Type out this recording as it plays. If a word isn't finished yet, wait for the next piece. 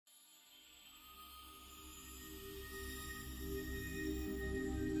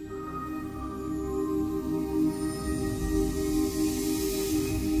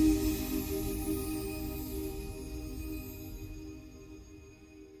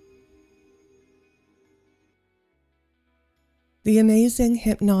The amazing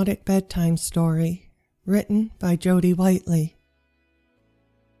hypnotic bedtime story, written by Jody Whiteley.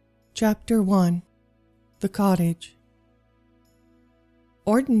 Chapter 1. The Cottage.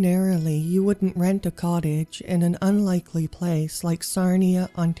 Ordinarily, you wouldn't rent a cottage in an unlikely place like Sarnia,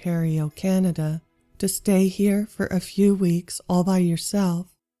 Ontario, Canada, to stay here for a few weeks all by yourself,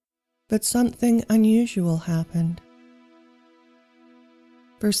 but something unusual happened.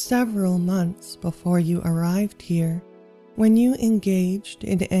 For several months before you arrived here, when you engaged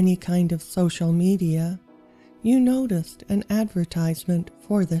in any kind of social media, you noticed an advertisement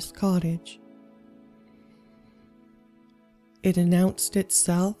for this cottage. It announced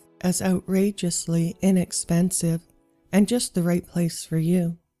itself as outrageously inexpensive and just the right place for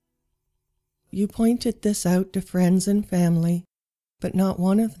you. You pointed this out to friends and family, but not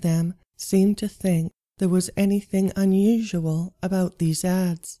one of them seemed to think there was anything unusual about these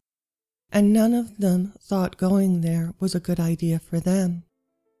ads, and none of them thought going there was a good idea for them.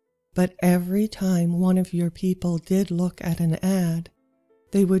 But every time one of your people did look at an ad,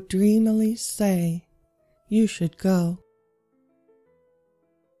 they would dreamily say, "You should go."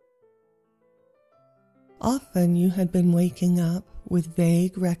 Often you had been waking up with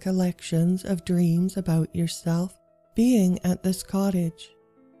vague recollections of dreams about yourself being at this cottage.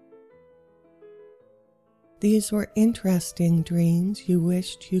 These were interesting dreams you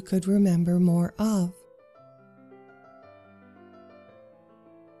wished you could remember more of.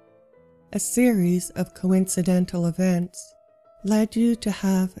 A series of coincidental events led you to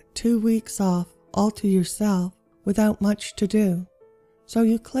have 2 weeks off all to yourself without much to do, so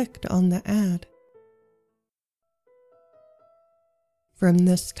you clicked on the ad. From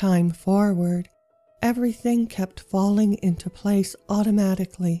this time forward, everything kept falling into place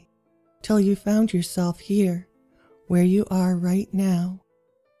automatically, till you found yourself here, where you are right now,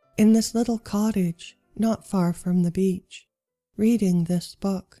 in this little cottage not far from the beach, reading this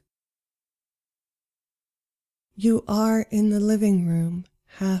book. You are in the living room,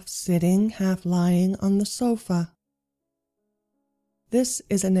 half sitting, half lying on the sofa. This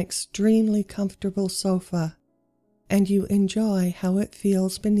is an extremely comfortable sofa, and you enjoy how it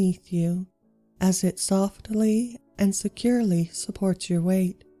feels beneath you as it softly and securely supports your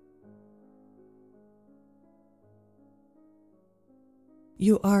weight.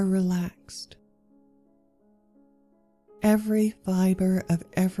 You are relaxed. Every fiber of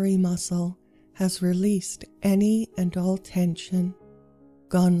every muscle has released any and all tension,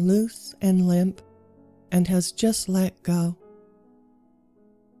 gone loose and limp, and has just let go.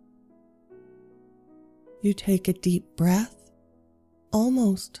 You take a deep breath,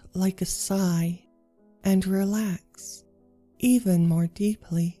 almost like a sigh, and relax even more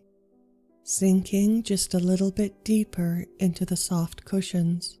deeply, sinking just a little bit deeper into the soft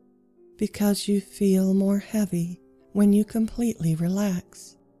cushions, because you feel more heavy when you completely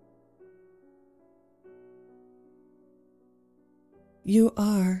relax. You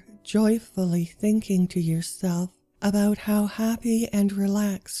are joyfully thinking to yourself about how happy and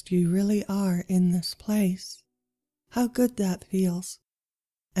relaxed you really are in this place, how good that feels,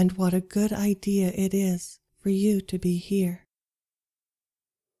 and what a good idea it is for you to be here.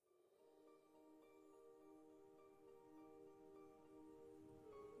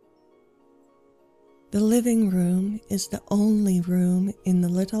 The living room is the only room in the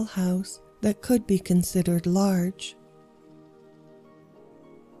little house that could be considered large.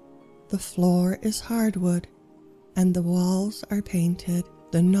 The floor is hardwood, and the walls are painted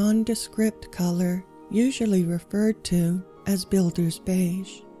the nondescript color usually referred to as builder's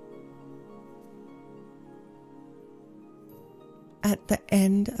beige. At the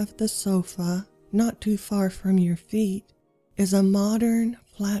end of the sofa, not too far from your feet, is a modern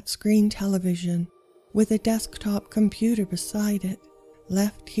flat-screen television with a desktop computer beside it,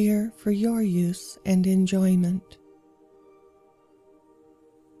 left here for your use and enjoyment.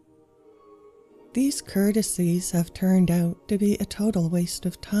 These courtesies have turned out to be a total waste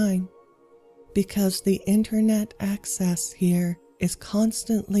of time, because the internet access here is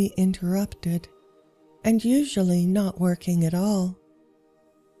constantly interrupted and usually not working at all.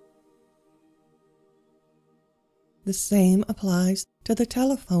 The same applies to the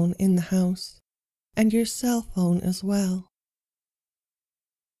telephone in the house, and your cell phone as well.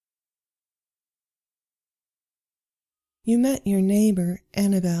 You met your neighbor,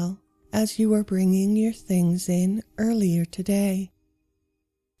 Annabelle, as you were bringing your things in earlier today.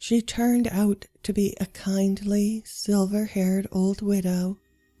 She turned out to be a kindly, silver-haired old widow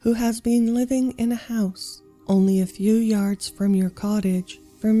who has been living in a house only a few yards from your cottage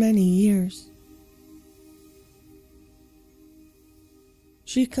for many years.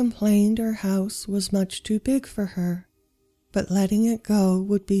 She complained her house was much too big for her, but letting it go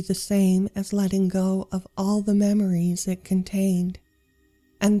would be the same as letting go of all the memories it contained,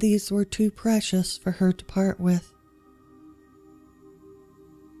 and these were too precious for her to part with.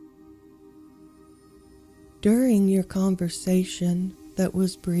 During your conversation, that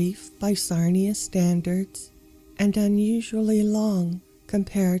was brief by Sarnia standards and unusually long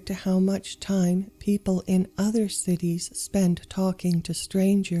compared to how much time people in other cities spend talking to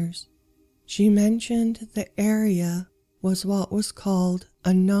strangers, she mentioned the area was what was called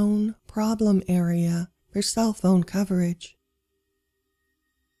a known problem area for cell phone coverage.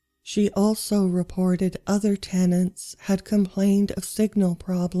 She also reported other tenants had complained of signal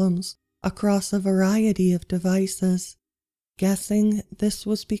problems across a variety of devices, guessing this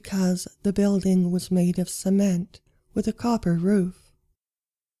was because the building was made of cement with a copper roof.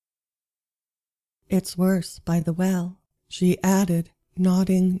 "It's worse by the well," she added,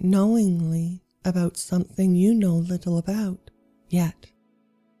 nodding knowingly about something you know little about yet.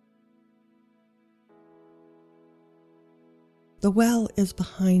 The well is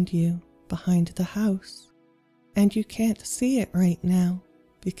behind you, behind the house, and you can't see it right now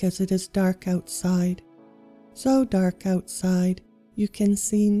because it is dark outside. So dark outside, you can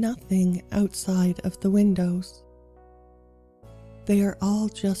see nothing outside of the windows. They are all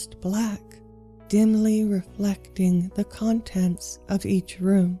just black, dimly reflecting the contents of each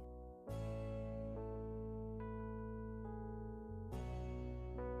room.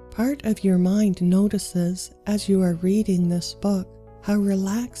 Part of your mind notices as you are reading this book how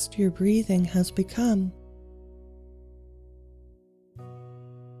relaxed your breathing has become.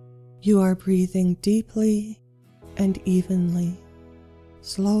 You are breathing deeply and evenly,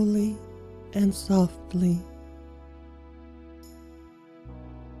 slowly and softly.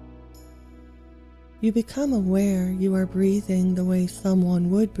 You become aware you are breathing the way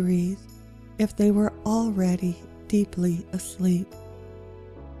someone would breathe if they were already deeply asleep.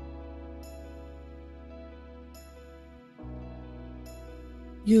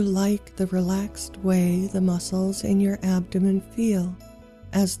 You like the relaxed way the muscles in your abdomen feel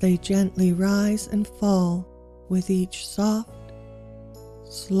as they gently rise and fall with each soft,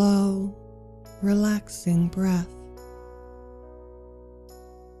 slow, relaxing breath.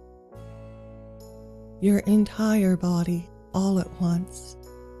 Your entire body, all at once,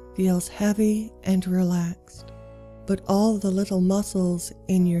 feels heavy and relaxed, but all the little muscles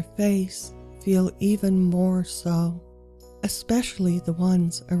in your face feel even more so, especially the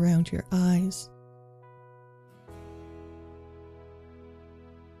ones around your eyes.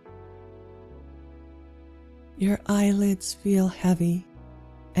 Your eyelids feel heavy,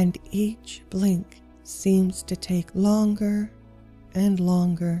 and each blink seems to take longer and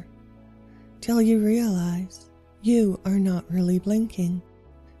longer, till you realize you are not really blinking.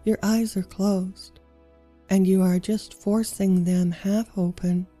 Your eyes are closed, and you are just forcing them half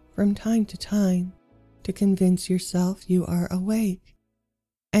open from time to time to convince yourself you are awake,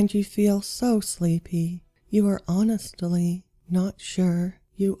 and you feel so sleepy you are honestly not sure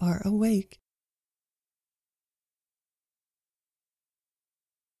you are awake.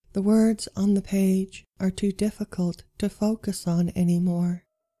 The words on the page are too difficult to focus on anymore,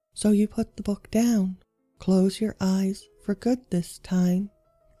 so you put the book down, close your eyes for good this time,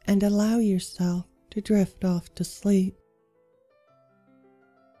 and allow yourself to drift off to sleep.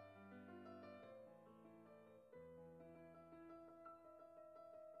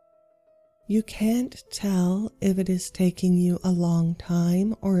 You can't tell if it is taking you a long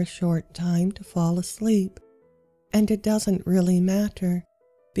time or a short time to fall asleep, and it doesn't really matter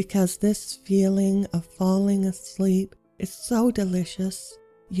because this feeling of falling asleep is so delicious.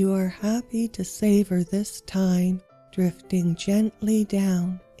 You are happy to savor this time drifting gently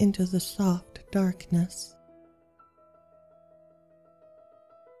down into the soft darkness.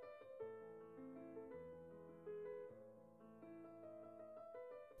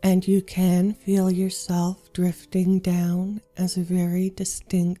 And you can feel yourself drifting down as a very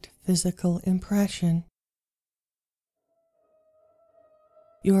distinct physical impression.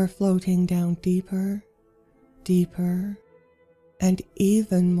 You are floating down deeper, deeper, and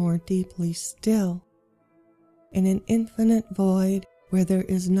even more deeply still, in an infinite void where there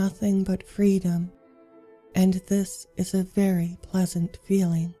is nothing but freedom, and this is a very pleasant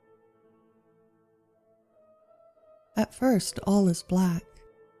feeling. At first all is black,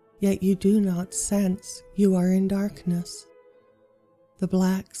 yet you do not sense you are in darkness. The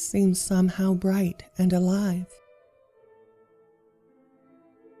black seems somehow bright and alive.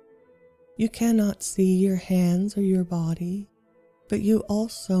 You cannot see your hands or your body, but you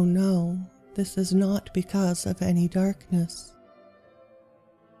also know this is not because of any darkness.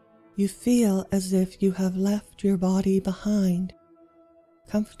 You feel as if you have left your body behind,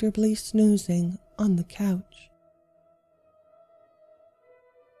 comfortably snoozing on the couch.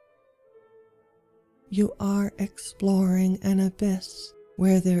 You are exploring an abyss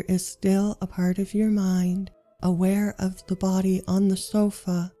where there is still a part of your mind aware of the body on the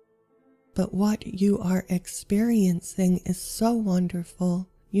sofa, but what you are experiencing is so wonderful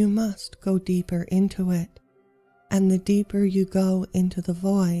you must go deeper into it, and the deeper you go into the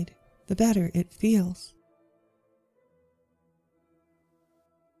void, the better it feels.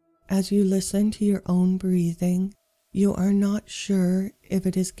 As you listen to your own breathing, you are not sure if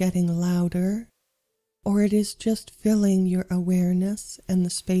it is getting louder or it is just filling your awareness and the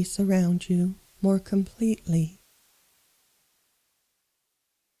space around you more completely.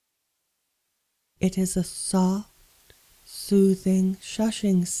 It is a soft, soothing,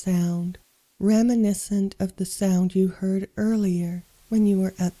 shushing sound, reminiscent of the sound you heard earlier when you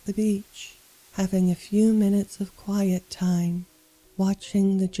were at the beach, having a few minutes of quiet time,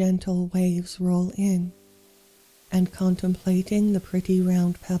 watching the gentle waves roll in, and contemplating the pretty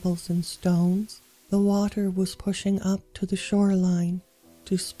round pebbles and stones the water was pushing up to the shoreline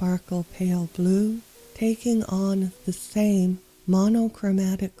to sparkle pale blue, taking on the same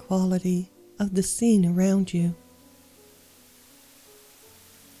monochromatic quality of the scene around you.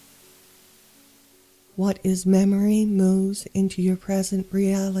 What is memory moves into your present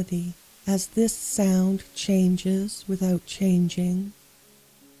reality as this sound changes without changing,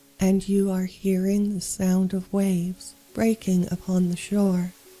 and you are hearing the sound of waves breaking upon the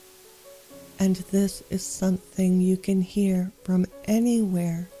shore. And this is something you can hear from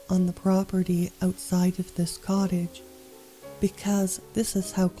anywhere on the property outside of this cottage, because this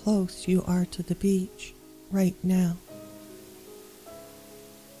is how close you are to the beach right now.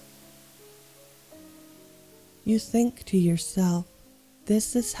 You think to yourself,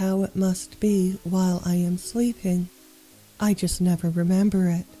 this is how it must be while I am sleeping. I just never remember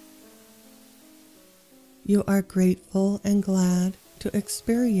it. You are grateful and glad to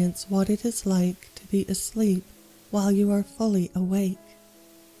experience what it is like to be asleep while you are fully awake.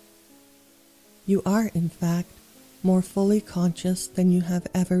 You are, in fact, more fully conscious than you have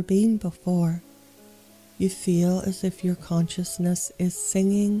ever been before. You feel as if your consciousness is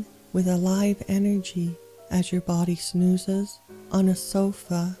singing with a live energy as your body snoozes on a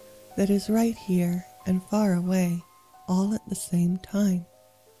sofa that is right here and far away, all at the same time.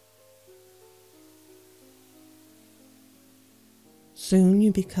 Soon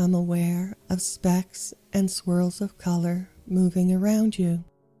you become aware of specks and swirls of color moving around you,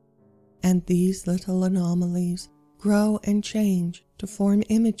 and these little anomalies grow and change to form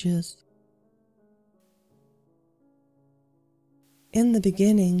images. In the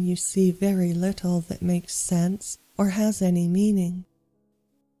beginning, you see very little that makes sense or has any meaning,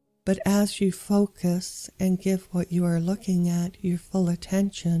 but as you focus and give what you are looking at your full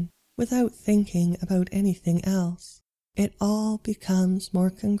attention without thinking about anything else, it all becomes more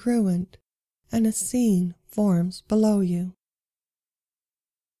congruent, and a scene forms below you.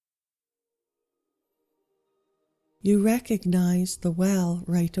 You recognize the well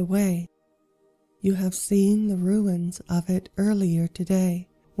right away. You have seen the ruins of it earlier today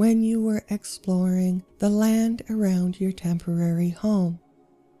when you were exploring the land around your temporary home.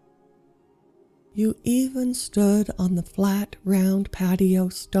 You even stood on the flat, round patio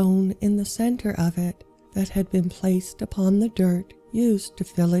stone in the center of it that had been placed upon the dirt used to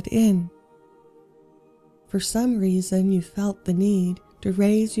fill it in. For some reason, you felt the need to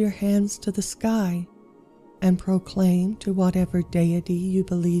raise your hands to the sky and proclaim to whatever deity you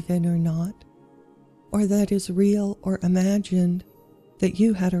believe in or not, or that is real or imagined, that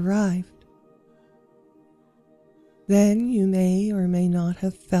you had arrived. Then you may or may not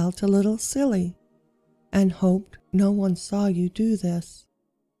have felt a little silly and hoped no one saw you do this.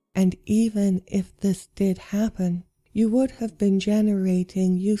 And even if this did happen, you would have been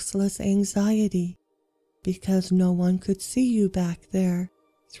generating useless anxiety because no one could see you back there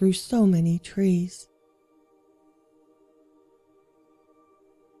through so many trees.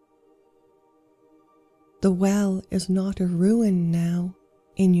 The well is not a ruin now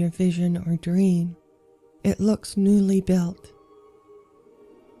in your vision or dream. It looks newly built.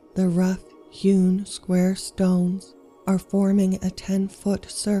 The rough-hewn square stones are forming a 10-foot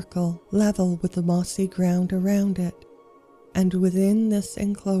circle level with the mossy ground around it, and within this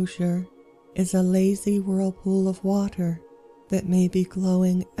enclosure is a lazy whirlpool of water that may be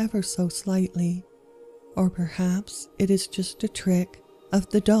glowing ever so slightly, or perhaps it is just a trick of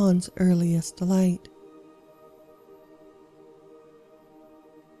the dawn's earliest light.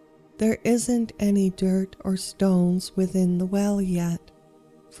 There isn't any dirt or stones within the well yet,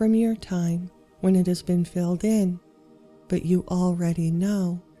 from your time when it has been filled in, but you already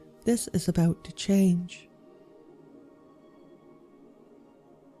know this is about to change.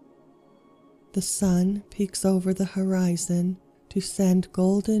 The sun peeks over the horizon to send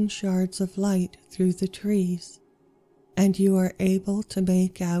golden shards of light through the trees, and you are able to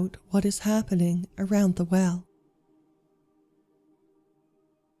make out what is happening around the well.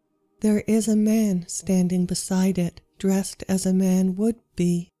 There is a man standing beside it, dressed as a man would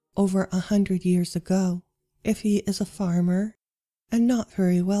be over 100 years ago, if he is a farmer and not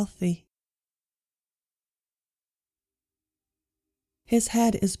very wealthy. His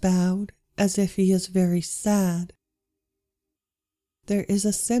head is bowed as if he is very sad. There is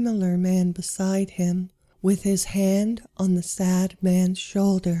a similar man beside him with his hand on the sad man's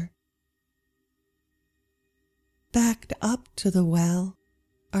shoulder. Backed up to the well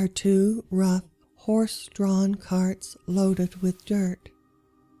are two rough, horse-drawn carts loaded with dirt.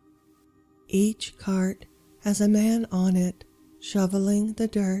 Each cart has a man on it shoveling the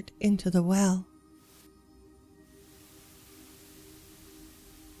dirt into the well.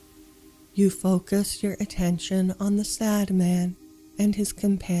 You focus your attention on the sad man and his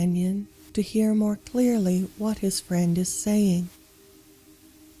companion to hear more clearly what his friend is saying.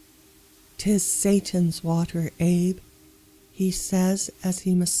 "'Tis Satan's water, Abe," he says as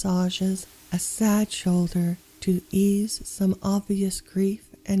he massages a sad shoulder to ease some obvious grief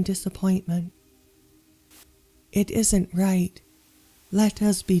and disappointment. "It isn't right. Let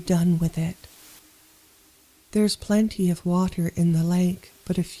us be done with it. There's plenty of water in the lake,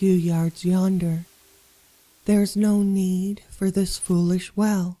 but a few yards yonder. There's no need for this foolish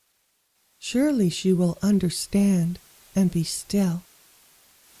well. Surely she will understand and be still."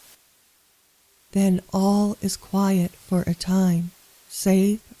 Then all is quiet for a time,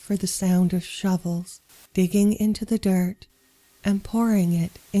 save for the sound of shovels digging into the dirt and pouring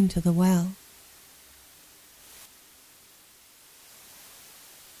it into the well.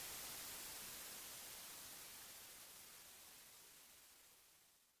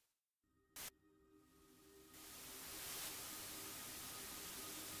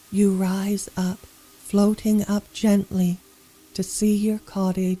 You rise up, floating up gently, to see your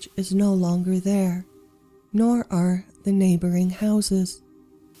cottage is no longer there, nor are the neighboring houses.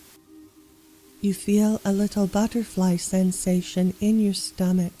 You feel a little butterfly sensation in your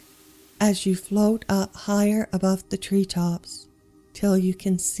stomach as you float up higher above the treetops till you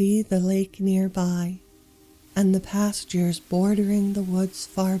can see the lake nearby and the pastures bordering the woods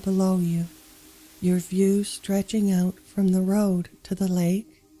far below you, your view stretching out from the road to the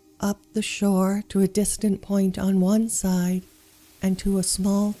lake, up the shore to a distant point on one side, and to a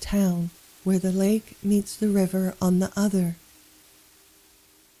small town where the lake meets the river on the other.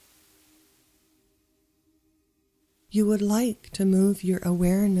 You would like to move your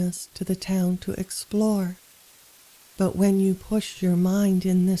awareness to the town to explore, but when you push your mind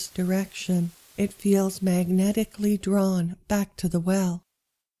in this direction, it feels magnetically drawn back to the well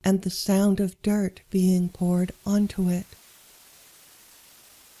and the sound of dirt being poured onto it.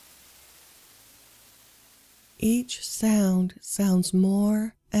 Each sound sounds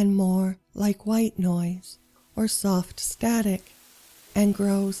more and more like white noise or soft static and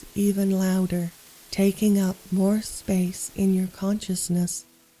grows even louder, taking up more space in your consciousness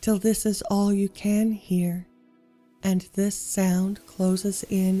till this is all you can hear, and this sound closes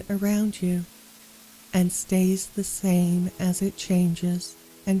in around you and stays the same as it changes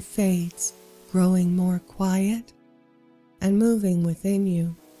and fades, growing more quiet and moving within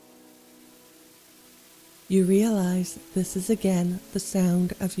you. You realize this is again the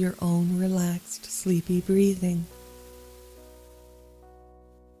sound of your own relaxed, sleepy breathing.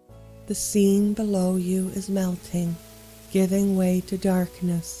 The scene below you is melting, giving way to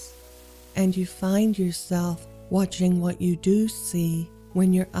darkness, and you find yourself watching what you do see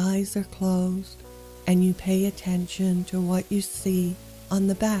when your eyes are closed and you pay attention to what you see on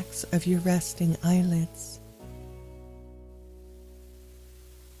the backs of your resting eyelids.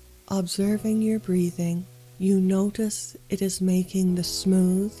 Observing your breathing, you notice it is making the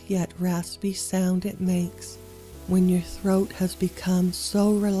smooth yet raspy sound it makes when your throat has become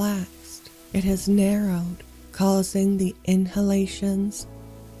so relaxed it has narrowed, causing the inhalations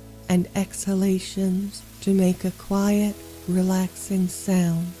and exhalations to make a quiet, relaxing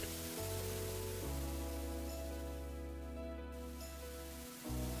sound.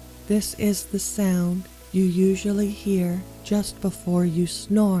 This is the sound you usually hear just before you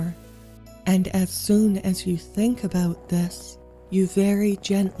snore. And as soon as you think about this, you very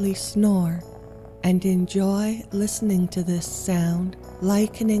gently snore and enjoy listening to this sound,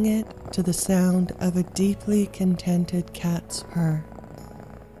 likening it to the sound of a deeply contented cat's purr.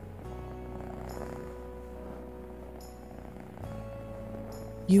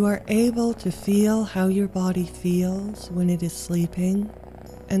 You are able to feel how your body feels when it is sleeping,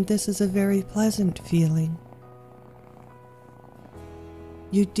 and this is a very pleasant feeling.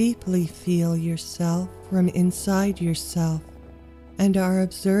 You deeply feel yourself from inside yourself and are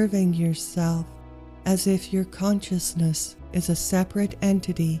observing yourself as if your consciousness is a separate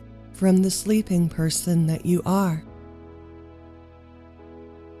entity from the sleeping person that you are.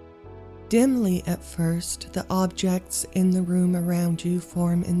 Dimly at first, the objects in the room around you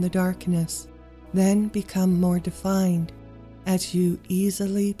form in the darkness, then become more defined as you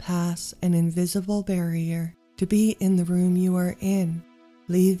easily pass an invisible barrier to be in the room you are in,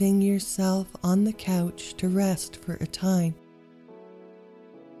 leaving yourself on the couch to rest for a time.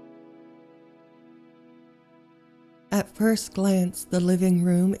 At first glance, the living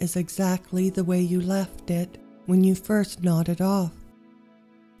room is exactly the way you left it when you first nodded off.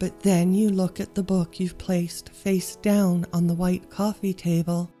 But then you look at the book you've placed face down on the white coffee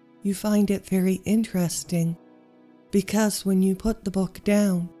table. You find it very interesting, because when you put the book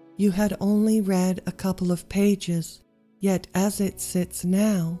down, you had only read a couple of pages, yet as it sits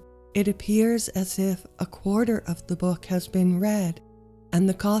now, it appears as if a quarter of the book has been read, and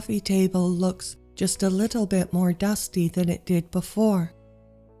the coffee table looks just a little bit more dusty than it did before.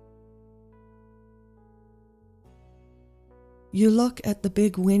 You look at the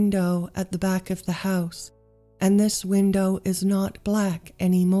big window at the back of the house, and this window is not black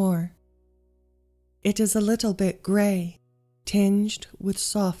anymore. It is a little bit gray, tinged with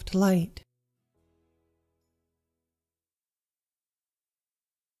soft light.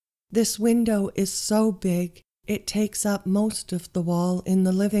 This window is so big it takes up most of the wall in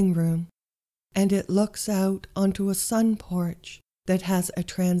the living room, and it looks out onto a sun porch that has a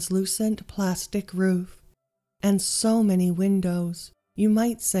translucent plastic roof and so many windows, you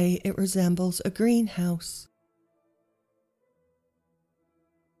might say it resembles a greenhouse.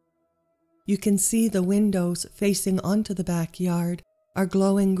 You can see the windows facing onto the backyard are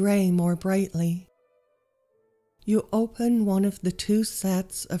glowing gray more brightly. You open one of the two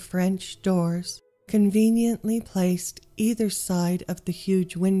sets of French doors, conveniently placed either side of the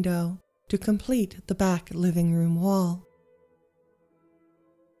huge window to complete the back living room wall.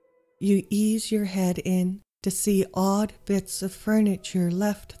 You ease your head in to see odd bits of furniture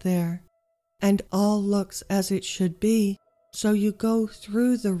left there, and all looks as it should be, so you go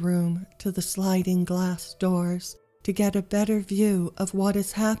through the room to the sliding glass doors to get a better view of what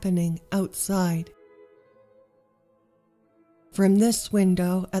is happening outside. From this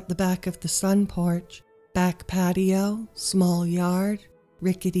window at the back of the sun porch, back patio, small yard,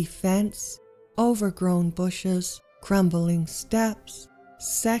 rickety fence, overgrown bushes, crumbling steps,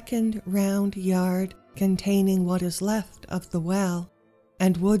 second round yard containing what is left of the well,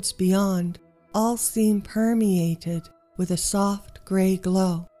 and woods beyond, all seem permeated with a soft gray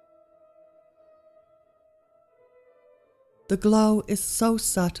glow. The glow is so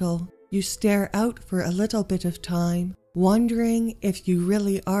subtle, you stare out for a little bit of time, wondering if you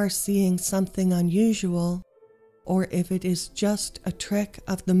really are seeing something unusual, or if it is just a trick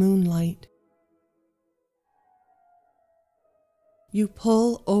of the moonlight. You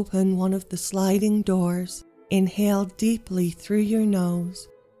pull open one of the sliding doors, inhale deeply through your nose,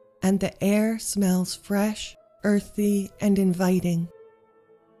 and the air smells fresh, earthy, and inviting.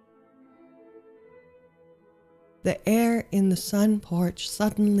 The air in the sun porch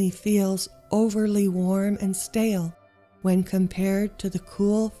suddenly feels overly warm and stale when compared to the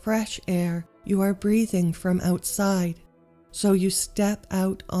cool, fresh air you are breathing from outside, so you step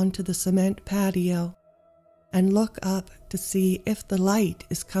out onto the cement patio and look up to see if the light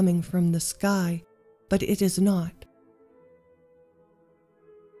is coming from the sky, but it is not.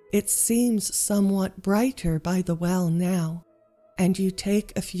 It seems somewhat brighter by the well now, and you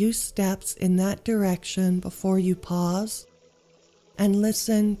take a few steps in that direction before you pause and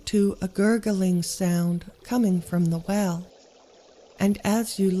listen to a gurgling sound coming from the well. And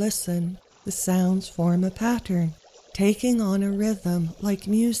as you listen, the sounds form a pattern, taking on a rhythm like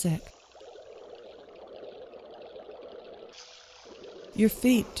music. Your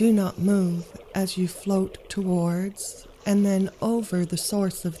feet do not move as you float towards and then over the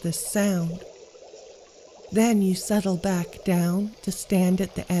source of this sound. Then you settle back down to stand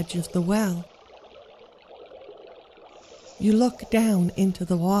at the edge of the well. You look down into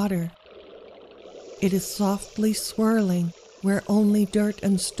the water. It is softly swirling where only dirt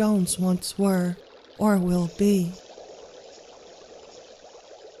and stones once were or will be.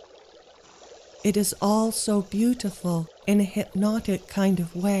 It is all so beautiful in a hypnotic kind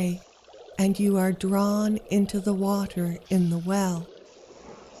of way, and you are drawn into the water in the well.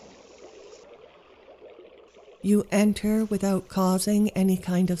 You enter without causing any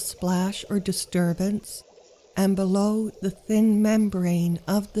kind of splash or disturbance, and below the thin membrane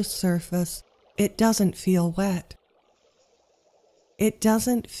of the surface, it doesn't feel wet. It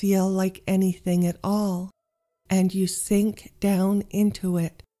doesn't feel like anything at all, and you sink down into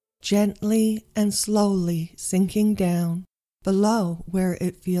it, gently and slowly sinking down below where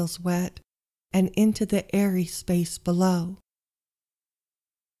it feels wet and into the airy space below.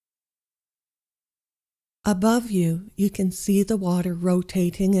 Above you, you can see the water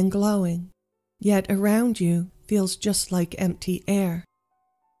rotating and glowing, yet around you feels just like empty air.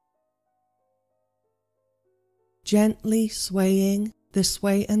 Gently swaying this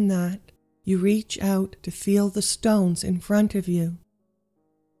way and that, you reach out to feel the stones in front of you.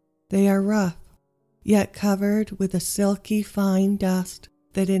 They are rough, yet covered with a silky fine dust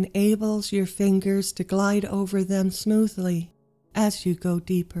that enables your fingers to glide over them smoothly as you go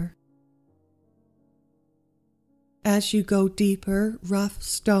deeper. As you go deeper, rough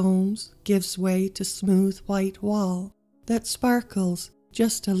stones gives way to smooth white wall that sparkles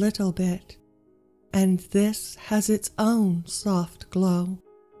just a little bit, and this has its own soft glow.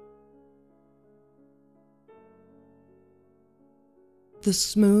 The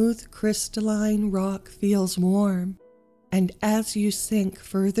smooth crystalline rock feels warm, and as you sink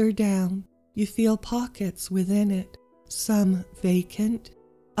further down, you feel pockets within it, some vacant,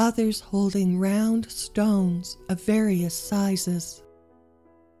 others holding round stones of various sizes.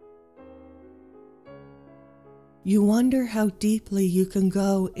 You wonder how deeply you can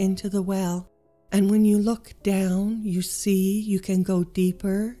go into the well, and when you look down, you see you can go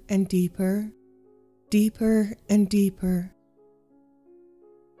deeper and deeper, deeper and deeper,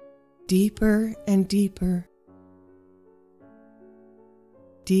 deeper and deeper,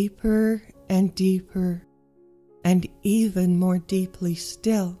 deeper and deeper, and even more deeply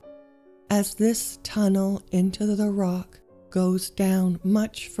still, as this tunnel into the rock goes down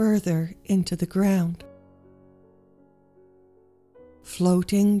much further into the ground.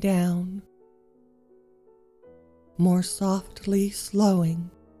 Floating down, more softly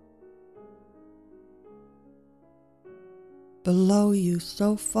slowing. Below you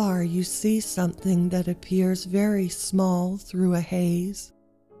so far you see something that appears very small through a haze,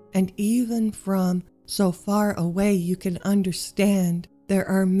 and even from so far away you can understand there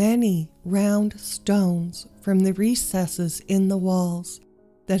are many round stones from the recesses in the walls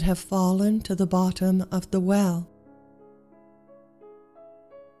that have fallen to the bottom of the well.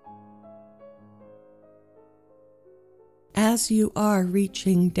 As you are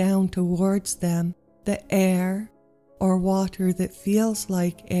reaching down towards them, the air, or water that feels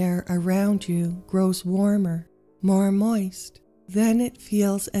like air around you, grows warmer, more moist. Then it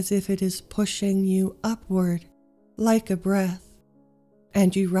feels as if it is pushing you upward, like a breath,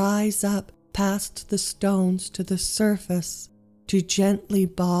 and you rise up past the stones to the surface to gently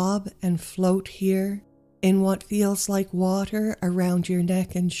bob and float here in what feels like water around your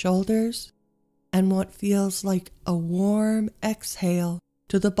neck and shoulders, and what feels like a warm exhale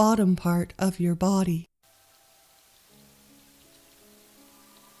to the bottom part of your body.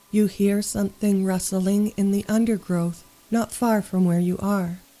 You hear something rustling in the undergrowth not far from where you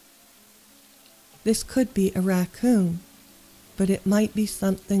are. This could be a raccoon, but it might be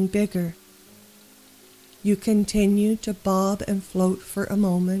something bigger. You continue to bob and float for a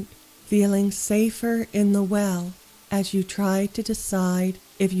moment, feeling safer in the well as you try to decide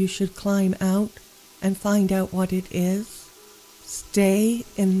if you should climb out and find out what it is, stay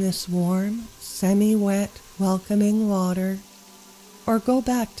in this warm, semi-wet, welcoming water, or go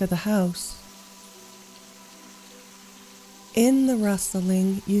back to the house. In the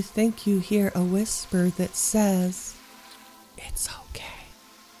rustling, you think you hear a whisper that says, "It's okay."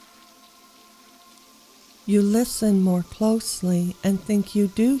 You listen more closely and think you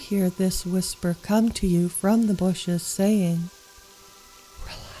do hear this whisper come to you from the bushes saying,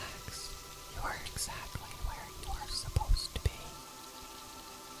 "Relax, you are exactly where you are supposed to be."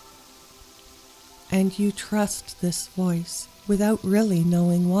 And you trust this voice without really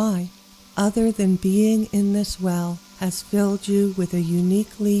knowing why, other than being in this well has filled you with a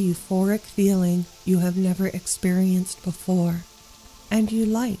uniquely euphoric feeling you have never experienced before, and you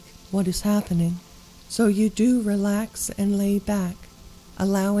like what is happening. So you do relax and lay back,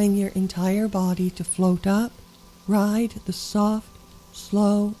 allowing your entire body to float up, ride the soft,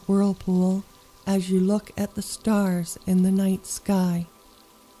 slow whirlpool as you look at the stars in the night sky.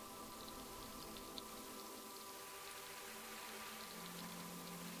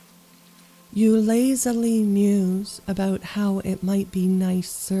 You lazily muse about how it might be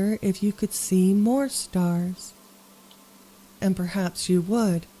nicer if you could see more stars. And perhaps you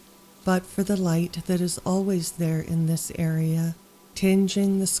would, but for the light that is always there in this area,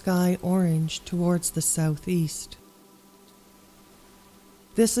 tinging the sky orange towards the southeast.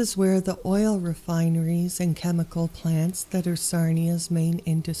 This is where the oil refineries and chemical plants that are Sarnia's main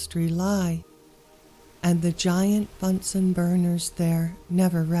industry lie, and the giant Bunsen burners there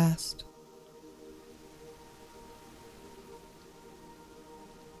never rest.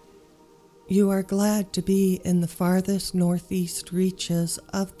 You are glad to be in the farthest northeast reaches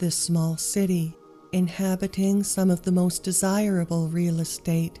of this small city, inhabiting some of the most desirable real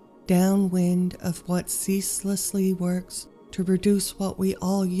estate downwind of what ceaselessly works to produce what we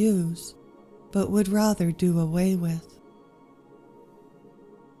all use, but would rather do away with.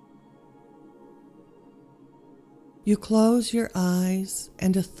 You close your eyes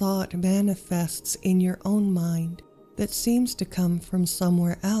and a thought manifests in your own mind that seems to come from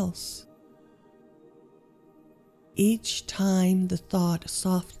somewhere else. Each time the thought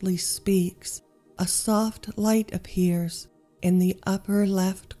softly speaks, a soft light appears in the upper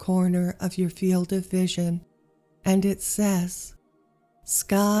left corner of your field of vision, and it says,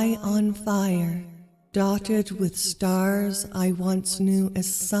 "Sky on fire, dotted with stars I once knew as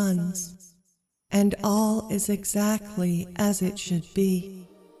suns, and all is exactly as it should be."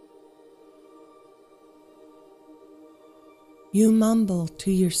 You mumble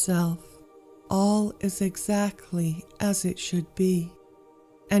to yourself, "All is exactly as it should be,"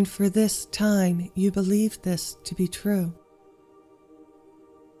 and for this time you believe this to be true.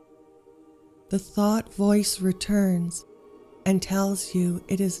 The thought voice returns and tells you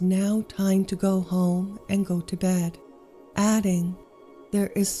it is now time to go home and go to bed, adding,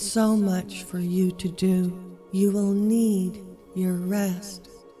 "There is so much for you to do. You will need your rest."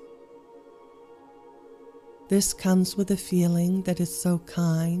 This comes with a feeling that is so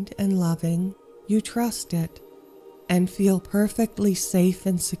kind and loving, you trust it and feel perfectly safe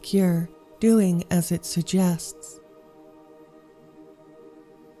and secure doing as it suggests.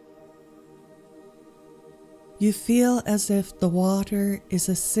 You feel as if the water is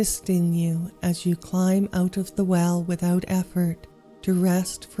assisting you as you climb out of the well without effort to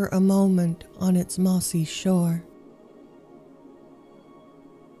rest for a moment on its mossy shore.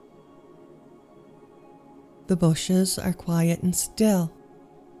 The bushes are quiet and still.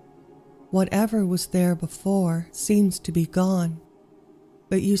 Whatever was there before seems to be gone,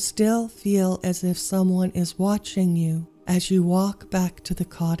 but you still feel as if someone is watching you as you walk back to the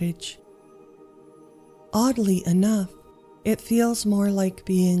cottage. Oddly enough, it feels more like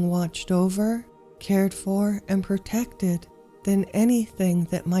being watched over, cared for, and protected than anything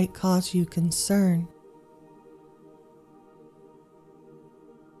that might cause you concern.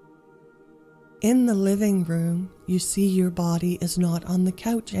 In the living room, you see your body is not on the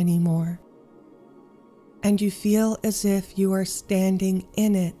couch anymore, and you feel as if you are standing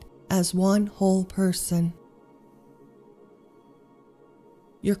in it as one whole person.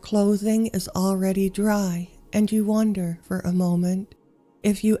 Your clothing is already dry, and you wonder for a moment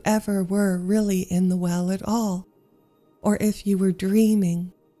if you ever were really in the well at all, or if you were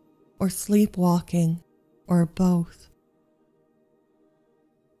dreaming, or sleepwalking, or both.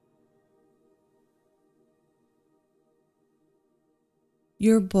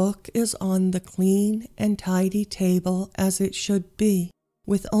 Your book is on the clean and tidy table as it should be,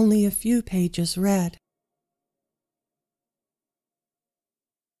 with only a few pages read.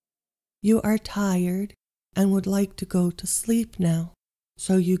 You are tired and would like to go to sleep now,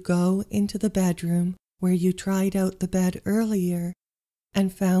 so you go into the bedroom where you tried out the bed earlier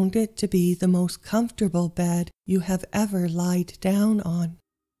and found it to be the most comfortable bed you have ever lied down on.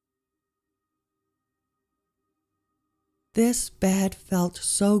 This bed felt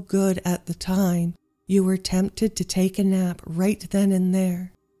so good at the time, you were tempted to take a nap right then and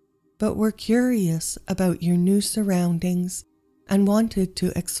there, but were curious about your new surroundings and wanted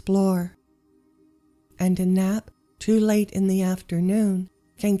to explore. And a nap too late in the afternoon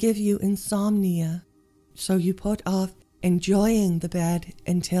can give you insomnia, so you put off enjoying the bed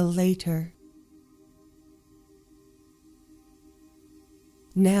until later.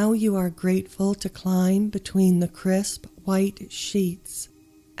 Now you are grateful to climb between the crisp white sheets,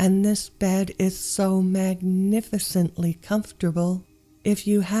 and this bed is so magnificently comfortable. If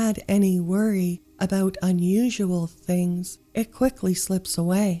you had any worry about unusual things, it quickly slips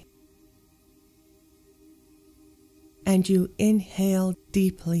away. And you inhale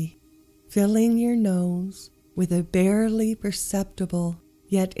deeply, filling your nose with a barely perceptible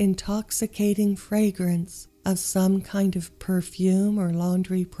yet intoxicating fragrance of some kind of perfume or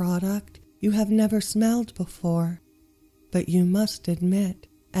laundry product you have never smelled before. But you must admit,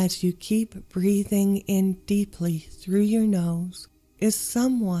 as you keep breathing in deeply through your nose, is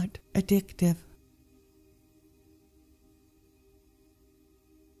somewhat addictive.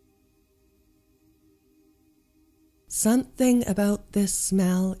 Something about this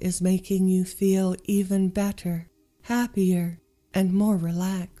smell is making you feel even better, happier, and more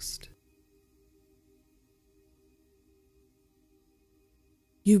relaxed.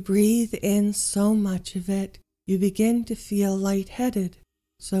 You breathe in so much of it, you begin to feel lightheaded,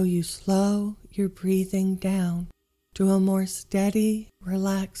 so you slow your breathing down to a more steady,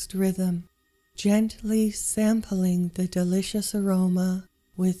 relaxed rhythm, gently sampling the delicious aroma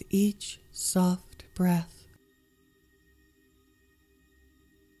with each soft breath.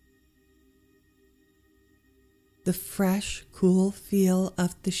 The fresh, cool feel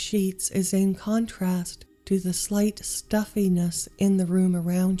of the sheets is in contrast to the slight stuffiness in the room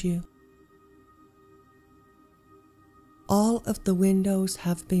around you. All of the windows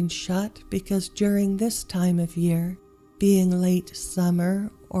have been shut because during this time of year, being late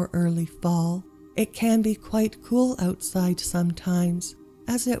summer or early fall, it can be quite cool outside sometimes,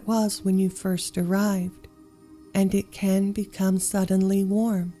 as it was when you first arrived, and it can become suddenly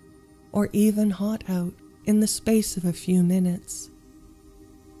warm or even hot out in the space of a few minutes.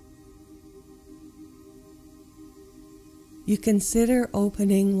 You consider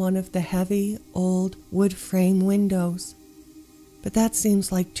opening one of the heavy, old wood frame windows, but that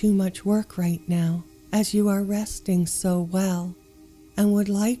seems like too much work right now, as you are resting so well and would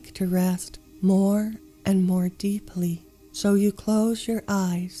like to rest more and more deeply. So you close your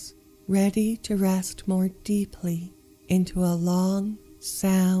eyes, ready to rest more deeply into a long,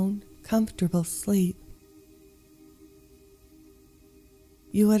 sound, comfortable sleep.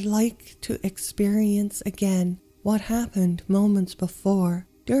 You would like to experience again what happened moments before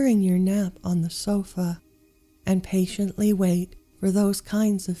during your nap on the sofa, and patiently wait for those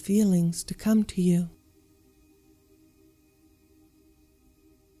kinds of feelings to come to you.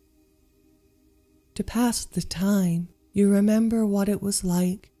 To pass the time, you remember what it was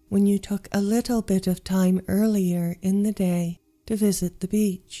like when you took a little bit of time earlier in the day to visit the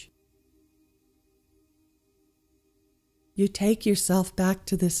beach. You take yourself back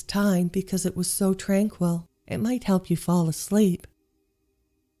to this time because it was so tranquil, it might help you fall asleep.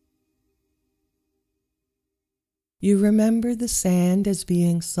 You remember the sand as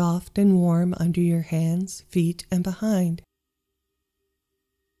being soft and warm under your hands, feet, and behind.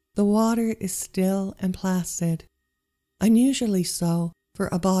 The water is still and placid, unusually so for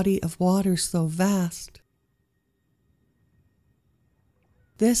a body of water so vast.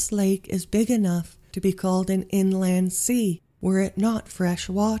 This lake is big enough to be called an inland sea were it not fresh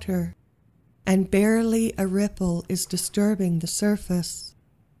water, and barely a ripple is disturbing the surface.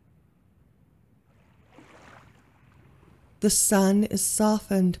 The sun is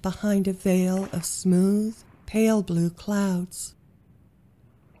softened behind a veil of smooth, pale blue clouds.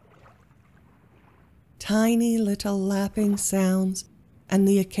 Tiny little lapping sounds and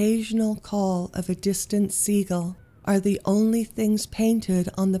the occasional call of a distant seagull are the only things painted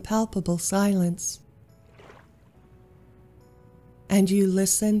on the palpable silence. And you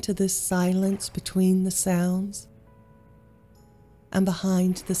listen to this silence between the sounds and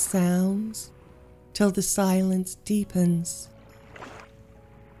behind the sounds till the silence deepens,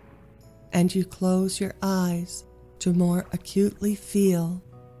 and you close your eyes to more acutely feel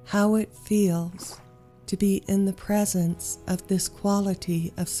how it feels to be in the presence of this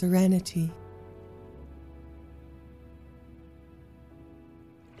quality of serenity.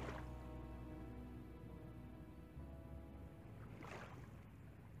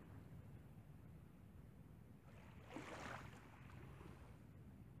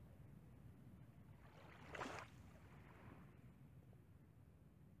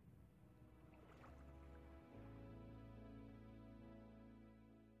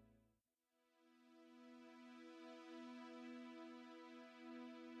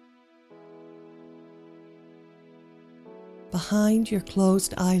 Behind your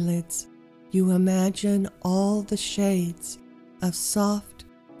closed eyelids, you imagine all the shades of soft,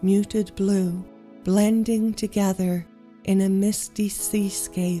 muted blue blending together in a misty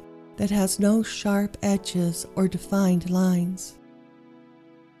seascape that has no sharp edges or defined lines.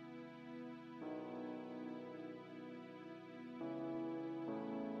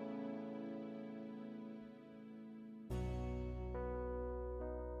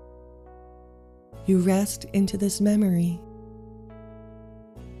 You rest into this memory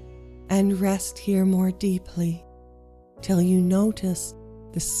and rest here more deeply till you notice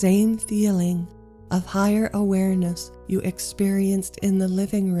the same feeling of higher awareness you experienced in the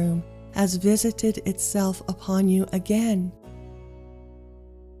living room has visited itself upon you again,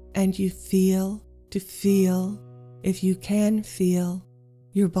 and you feel if you can feel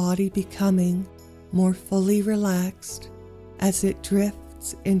your body becoming more fully relaxed as it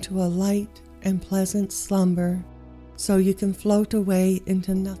drifts into a light and pleasant slumber, so you can float away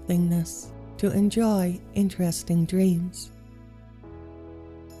into nothingness to enjoy interesting dreams.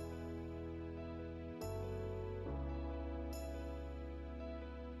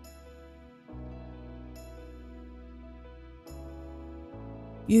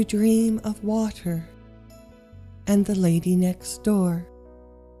 You dream of water and the lady next door,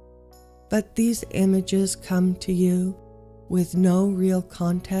 but these images come to you with no real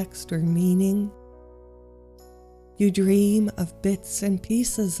context or meaning. You dream of bits and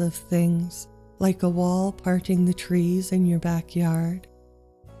pieces of things, like a wall parting the trees in your backyard,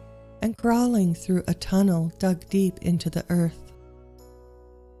 and crawling through a tunnel dug deep into the earth.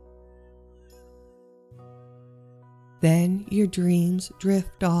 Then your dreams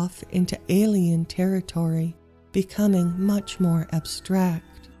drift off into alien territory, becoming much more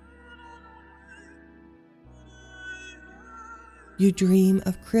abstract. You dream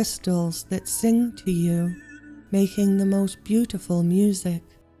of crystals that sing to you, making the most beautiful music.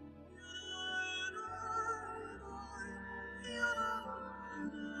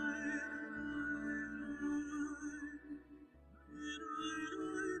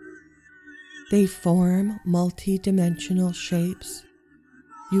 They form multi-dimensional shapes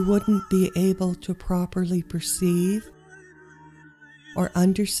you wouldn't be able to properly perceive or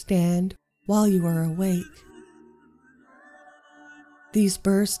understand while you are awake. These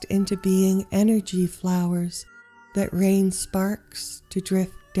burst into being energy flowers that rain sparks to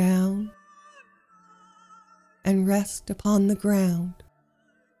drift down and rest upon the ground,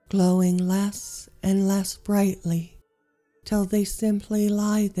 glowing less and less brightly till they simply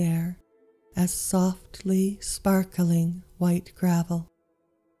lie there as softly sparkling white gravel.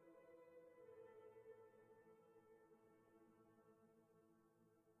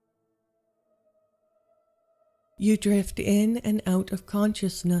 You drift in and out of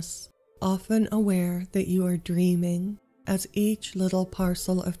consciousness, often aware that you are dreaming as each little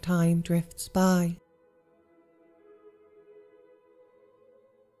parcel of time drifts by.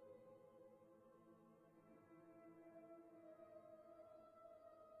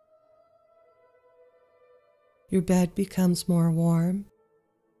 Your bed becomes more warm,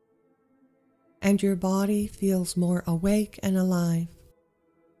 and your body feels more awake and alive.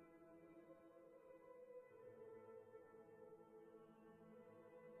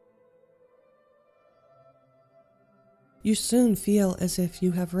 You soon feel as if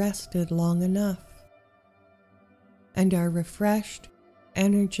you have rested long enough and are refreshed,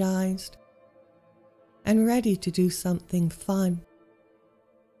 energized, and ready to do something fun.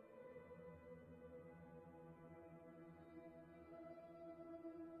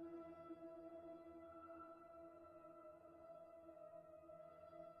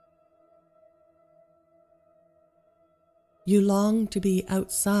 You long to be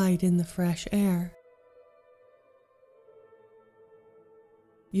outside in the fresh air.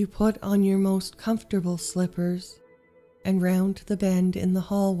 You put on your most comfortable slippers and round the bend in the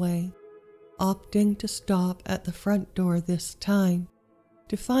hallway, opting to stop at the front door this time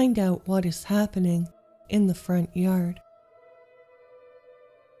to find out what is happening in the front yard.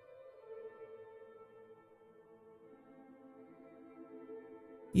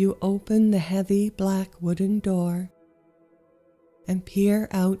 You open the heavy black wooden door and peer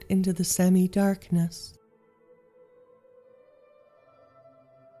out into the semi-darkness.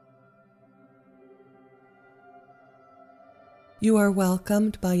 You are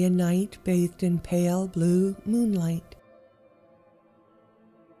welcomed by a night bathed in pale blue moonlight.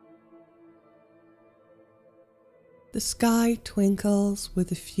 The sky twinkles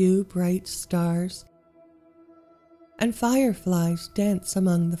with a few bright stars, and fireflies dance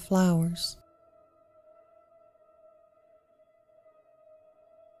among the flowers.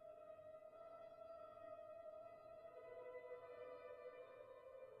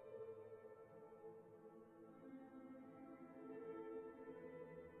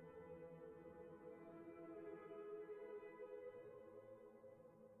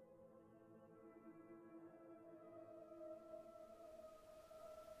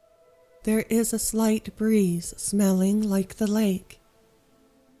 There is a slight breeze smelling like the lake,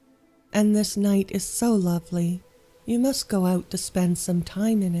 and this night is so lovely, you must go out to spend some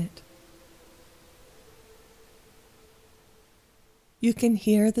time in it. You can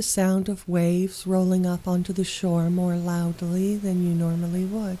hear the sound of waves rolling up onto the shore more loudly than you normally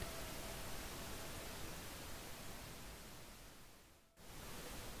would.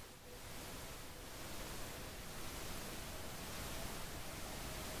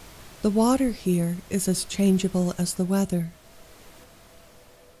 The water here is as changeable as the weather.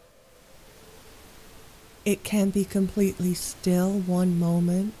 It can be completely still one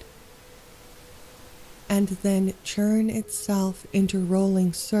moment and then churn itself into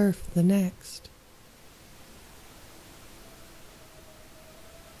rolling surf the next.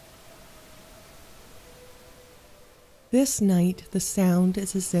 This night the sound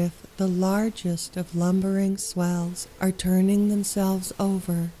is as if the largest of lumbering swells are turning themselves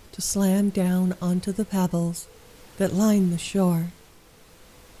over to slam down onto the pebbles that line the shore.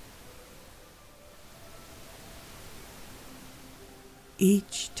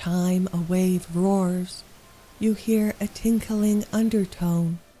 Each time a wave roars, you hear a tinkling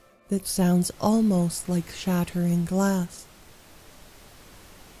undertone that sounds almost like shattering glass,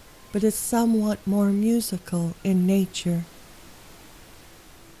 but is somewhat more musical in nature.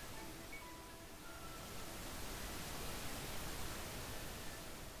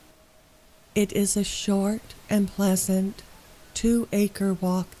 It is a short and pleasant 2-acre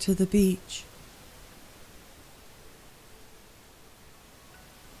walk to the beach.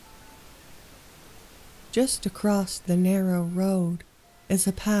 Just across the narrow road is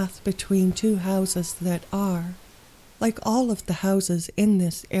a path between two houses that are, like all of the houses in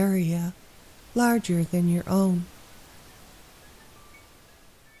this area, larger than your own.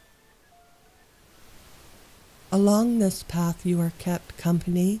 Along this path you are kept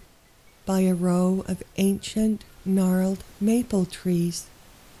company by a row of ancient, gnarled maple trees.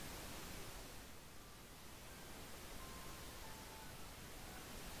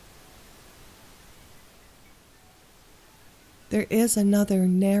 There is another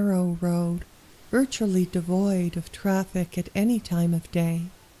narrow road, virtually devoid of traffic at any time of day,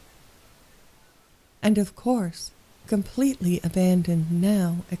 and of course, completely abandoned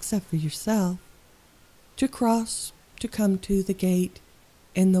now except for yourself, to cross to come to the gate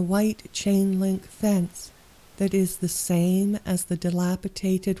in the white chain-link fence that is the same as the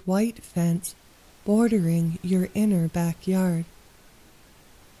dilapidated white fence bordering your inner backyard.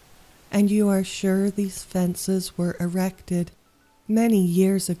 And you are sure these fences were erected many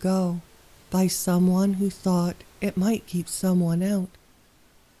years ago by someone who thought it might keep someone out.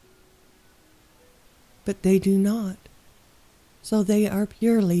 But they do not, so they are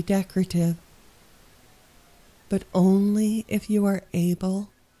purely decorative. But only if you are able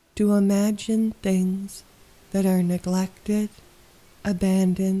to imagine things that are neglected,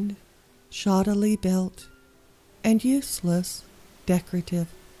 abandoned, shoddily built, and useless decorative.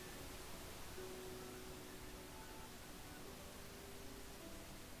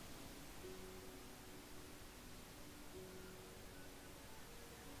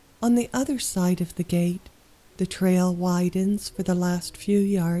 On the other side of the gate, the trail widens for the last few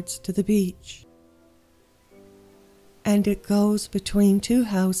yards to the beach, and it goes between two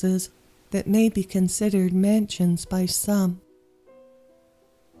houses that may be considered mansions by some.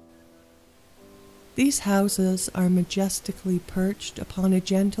 These houses are majestically perched upon a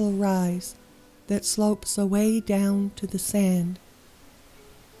gentle rise that slopes away down to the sand.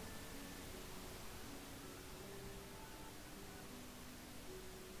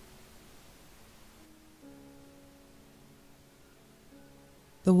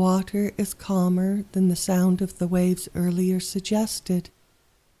 The water is calmer than the sound of the waves earlier suggested,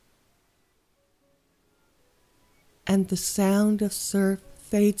 and the sound of surf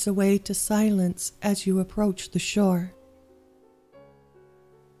fades away to silence as you approach the shore.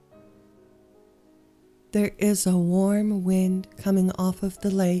 There is a warm wind coming off of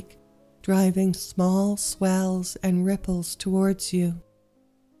the lake, driving small swells and ripples towards you.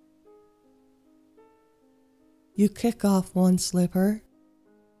 You kick off one slipper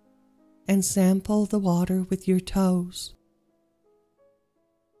and sample the water with your toes.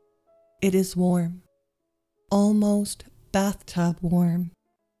 It is warm, almost bathtub warm.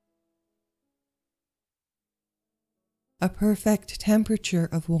 A perfect temperature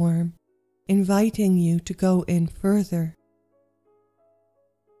of warm, inviting you to go in further.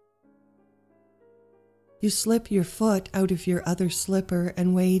 You slip your foot out of your other slipper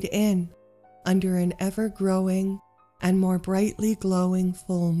and wade in under an ever-growing and more brightly glowing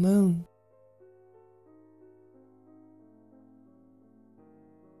full moon.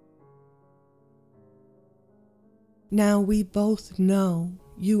 Now we both know,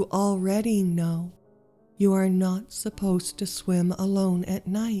 you already know, you are not supposed to swim alone at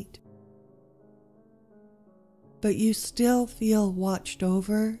night. But you still feel watched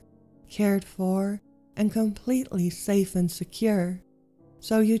over, cared for, and completely safe and secure,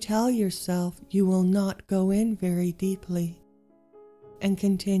 so you tell yourself you will not go in very deeply, and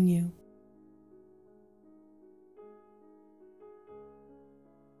continue.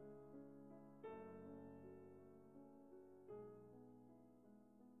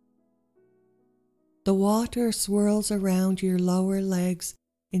 The water swirls around your lower legs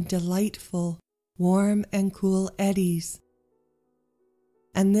in delightful, warm and cool eddies,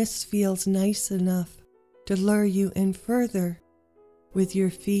 and this feels nice enough to lure you in further, with your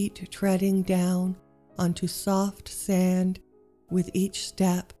feet treading down onto soft sand with each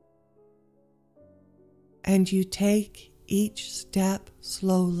step. And you take each step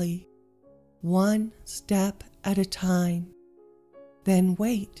slowly, one step at a time, then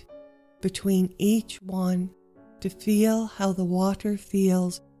wait between each one to feel how the water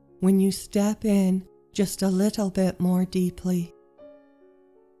feels when you step in just a little bit more deeply.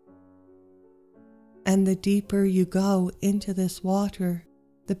 And the deeper you go into this water,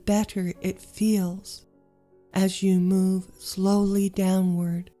 the better it feels as you move slowly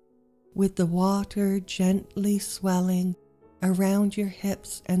downward, with the water gently swelling around your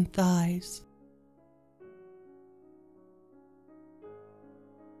hips and thighs.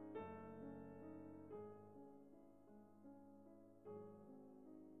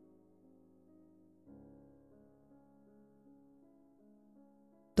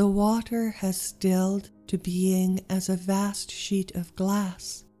 The water has stilled to being as a vast sheet of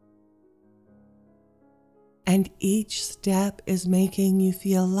glass, and each step is making you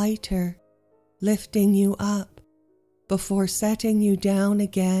feel lighter, lifting you up before setting you down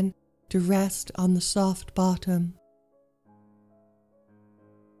again to rest on the soft bottom.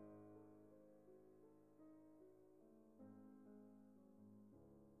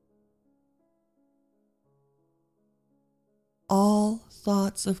 All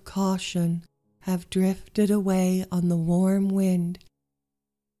thoughts of caution have drifted away on the warm wind,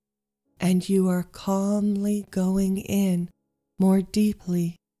 and you are calmly going in more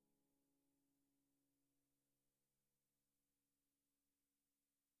deeply.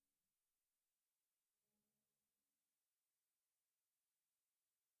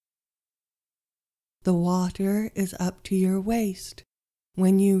 The water is up to your waist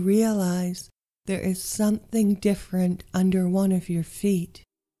when you realize there is something different under one of your feet.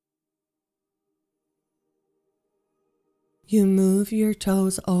 You move your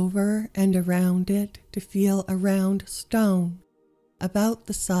toes over and around it to feel a round stone about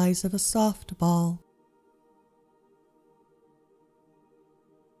the size of a softball.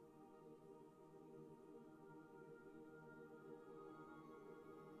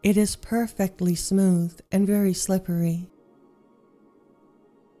 It is perfectly smooth and very slippery.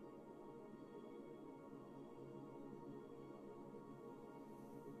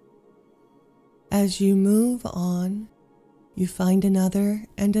 As you move on, you find another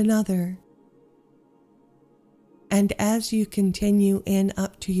and another. And as you continue in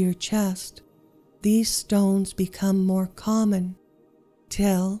up to your chest, these stones become more common,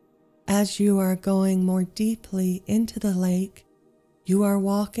 till, as you are going more deeply into the lake, you are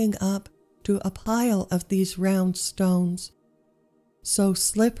walking up to a pile of these round stones, so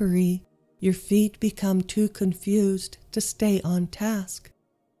slippery your feet become too confused to stay on task.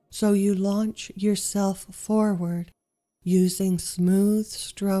 So you launch yourself forward, using smooth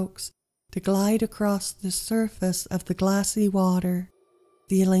strokes to glide across the surface of the glassy water,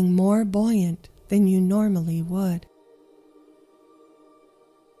 feeling more buoyant than you normally would.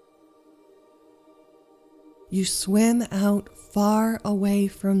 You swim out far away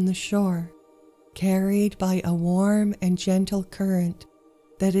from the shore, carried by a warm and gentle current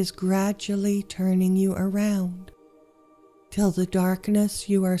that is gradually turning you around, till the darkness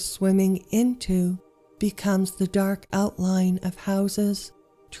you are swimming into becomes the dark outline of houses,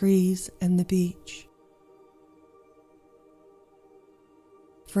 trees, and the beach.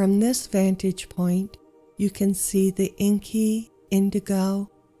 From this vantage point, you can see the inky, indigo,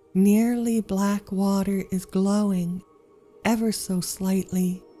 nearly black water is glowing ever so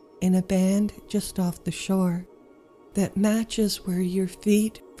slightly in a band just off the shore that matches where your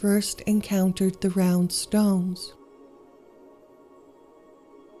feet first encountered the round stones.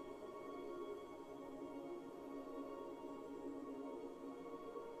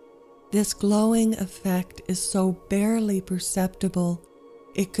 This glowing effect is so barely perceptible,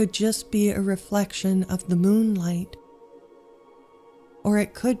 it could just be a reflection of the moonlight, or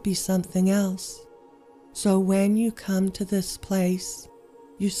it could be something else. So when you come to this place,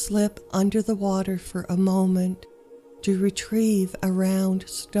 you slip under the water for a moment to retrieve a round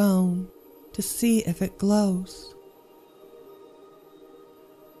stone to see if it glows.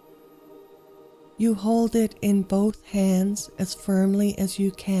 You hold it in both hands as firmly as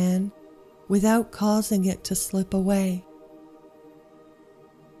you can without causing it to slip away,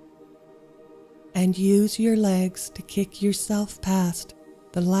 and use your legs to kick yourself past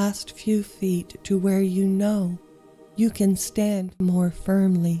the last few feet to where you know you can stand more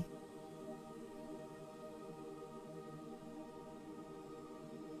firmly.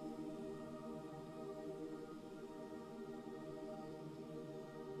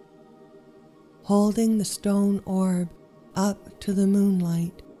 Holding the stone orb up to the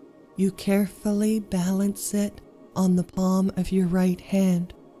moonlight, you carefully balance it on the palm of your right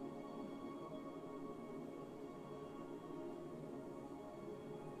hand.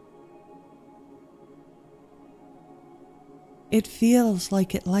 It feels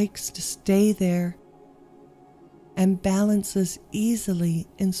like it likes to stay there and balances easily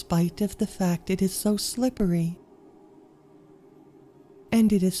in spite of the fact it is so slippery,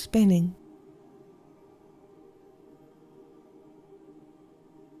 and it is spinning.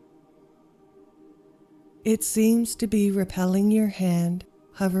 It seems to be repelling your hand,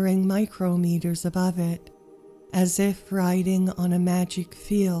 hovering micrometers above it, as if riding on a magic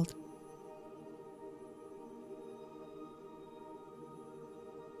field.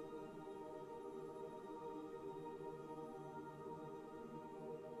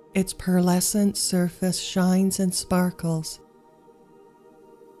 Its pearlescent surface shines and sparkles,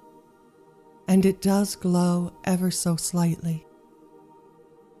 and it does glow ever so slightly.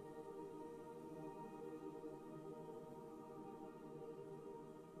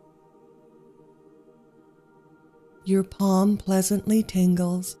 Your palm pleasantly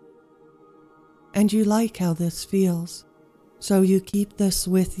tingles, and you like how this feels, so you keep this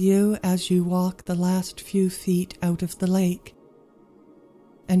with you as you walk the last few feet out of the lake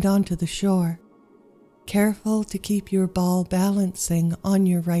and onto the shore, careful to keep your ball balancing on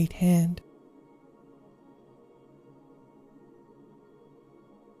your right hand.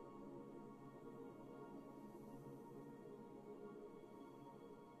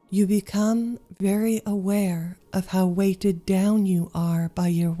 You become very aware of how weighted down you are by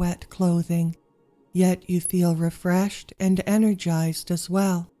your wet clothing, yet you feel refreshed and energized as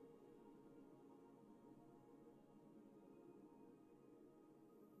well.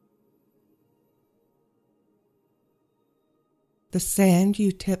 The sand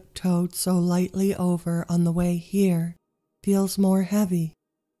you tiptoed so lightly over on the way here feels more heavy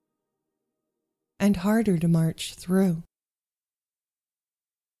and harder to march through.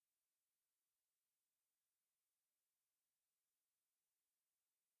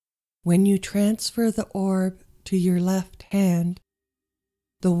 When you transfer the orb to your left hand,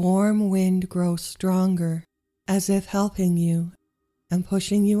 the warm wind grows stronger, as if helping you and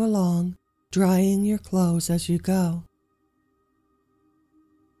pushing you along, drying your clothes as you go.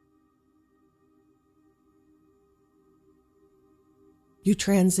 You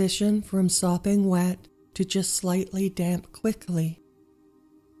transition from sopping wet to just slightly damp quickly,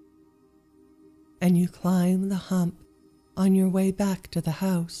 and you climb the hump on your way back to the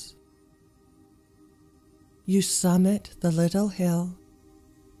house. You summit the little hill,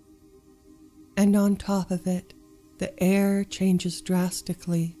 and on top of it, the air changes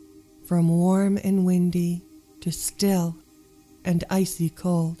drastically from warm and windy to still and icy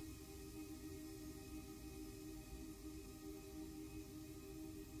cold.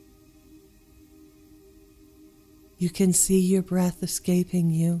 You can see your breath escaping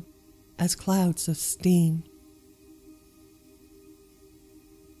you as clouds of steam.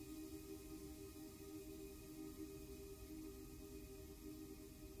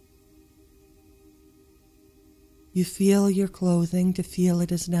 You feel your clothing to feel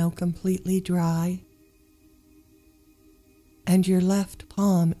it is now completely dry, and your left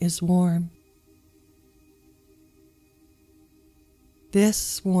palm is warm.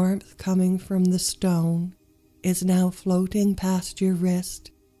 This warmth coming from the stone is now floating past your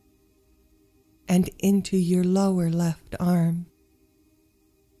wrist and into your lower left arm.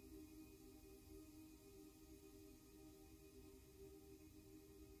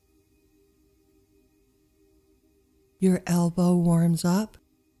 Your elbow warms up,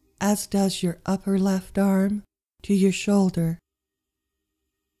 as does your upper left arm to your shoulder.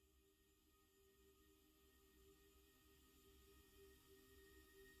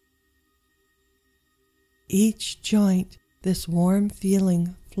 Each joint this warm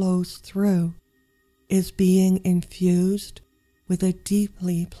feeling flows through is being infused with a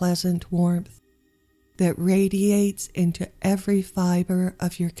deeply pleasant warmth that radiates into every fiber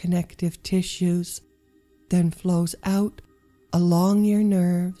of your connective tissues, then flows out along your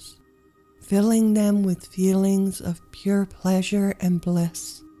nerves, filling them with feelings of pure pleasure and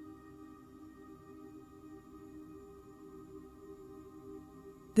bliss.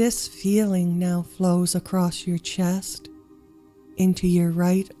 This feeling now flows across your chest, into your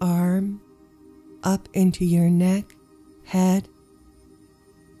right arm, up into your neck, head,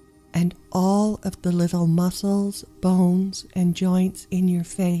 and all of the little muscles, bones, and joints in your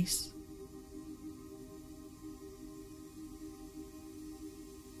face.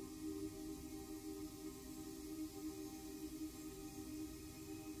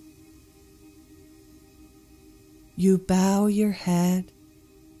 You bow your head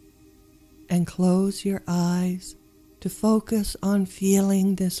and close your eyes to focus on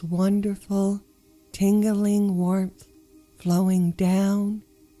feeling this wonderful, tingling warmth flowing down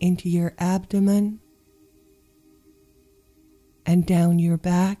into your abdomen and down your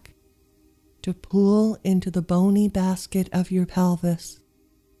back to pool into the bony basket of your pelvis.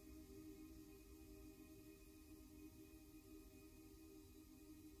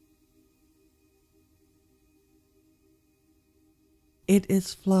 It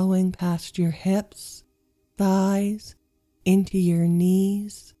is flowing past your hips, thighs, into your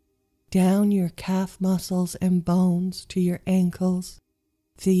knees, down your calf muscles and bones to your ankles,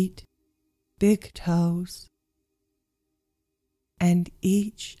 feet, big toes, and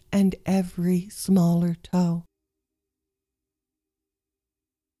each and every smaller toe.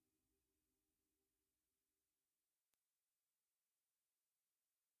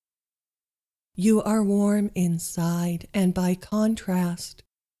 You are warm inside, and by contrast,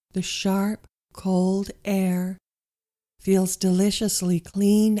 the sharp, cold air feels deliciously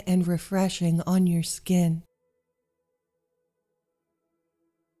clean and refreshing on your skin.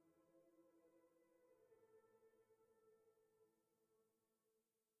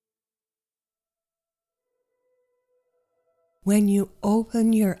 When you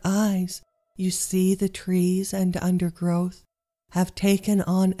open your eyes, you see the trees and undergrowth have taken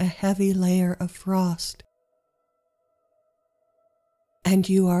on a heavy layer of frost, and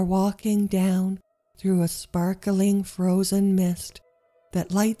you are walking down through a sparkling frozen mist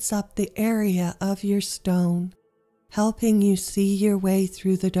that lights up the area of your stone, helping you see your way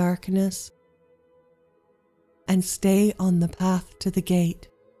through the darkness and stay on the path to the gate.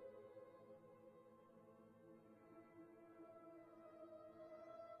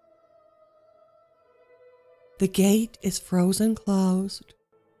 The gate is frozen closed,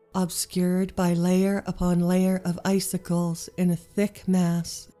 obscured by layer upon layer of icicles in a thick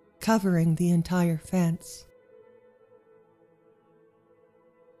mass covering the entire fence.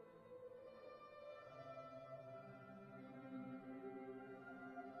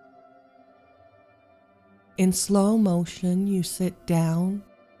 In slow motion, you sit down,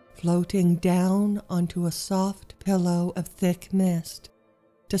 floating down onto a soft pillow of thick mist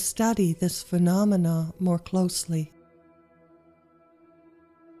to study this phenomena more closely.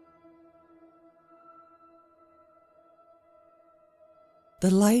 The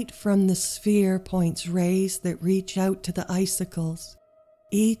light from the sphere points rays that reach out to the icicles,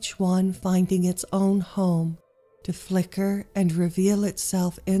 each one finding its own home to flicker and reveal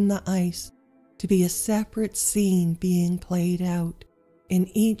itself in the ice to be a separate scene being played out in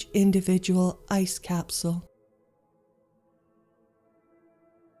each individual ice capsule.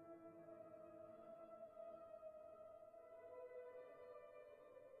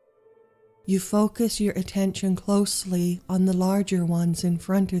 You focus your attention closely on the larger ones in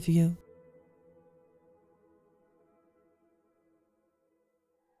front of you.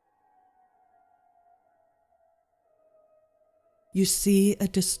 You see a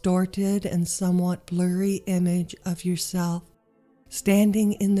distorted and somewhat blurry image of yourself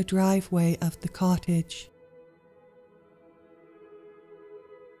standing in the driveway of the cottage.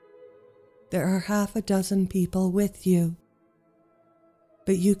 There are half a dozen people with you,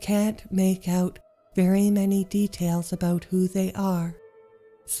 but you can't make out very many details about who they are,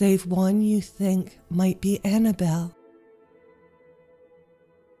 save one you think might be Annabelle.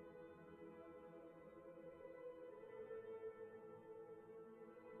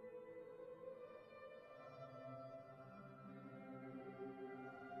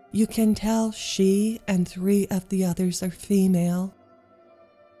 You can tell she and 3 of the others are female,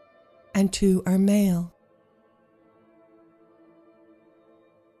 and 2 are male.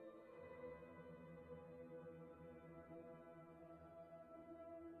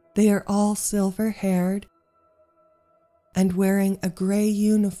 They are all silver-haired and wearing a gray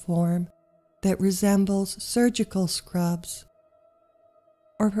uniform that resembles surgical scrubs,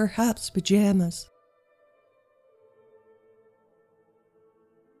 or perhaps pajamas.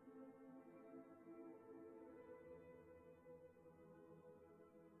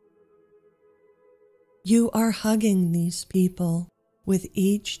 You are hugging these people, with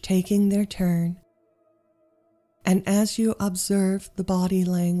each taking their turn, and as you observe the body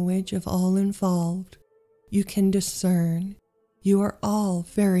language of all involved, you can discern you are all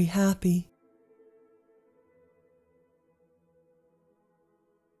very happy.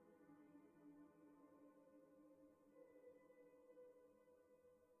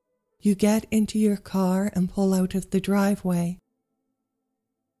 You get into your car and pull out of the driveway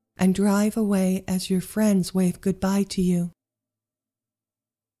and drive away as your friends wave goodbye to you.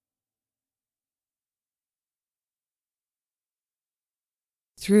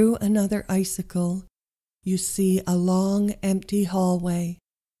 Through another icicle, you see a long, empty hallway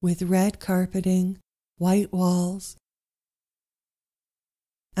with red carpeting, white walls,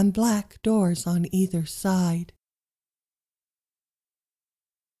 and black doors on either side.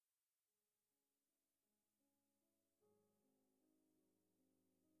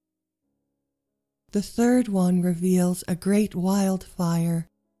 The third one reveals a great wildfire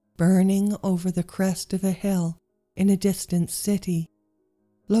burning over the crest of a hill in a distant city,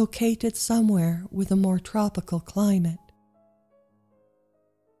 located somewhere with a more tropical climate.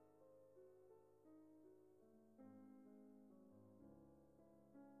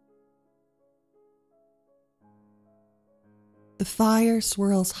 The fire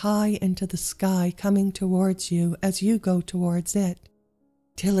swirls high into the sky, coming towards you as you go towards it,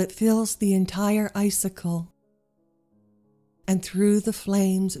 till it fills the entire icicle, and through the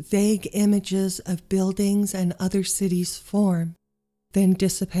flames vague images of buildings and other cities form, then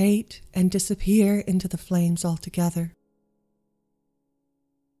dissipate and disappear into the flames altogether.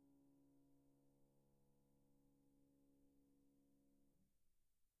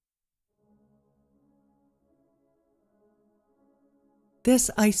 This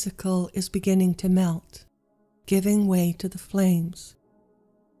icicle is beginning to melt, giving way to the flames.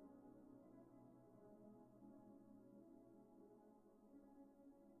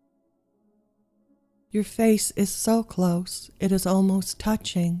 Your face is so close it is almost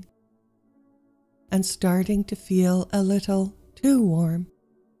touching, and starting to feel a little too warm,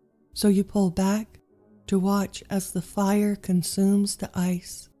 so you pull back to watch as the fire consumes the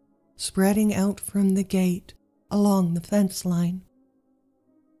ice, spreading out from the gate along the fence line.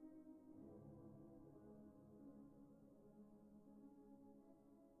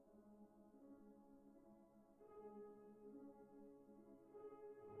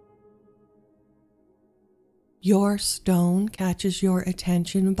 Your stone catches your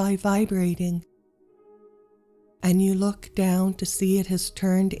attention by vibrating, and you look down to see it has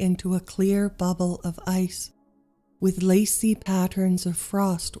turned into a clear bubble of ice with lacy patterns of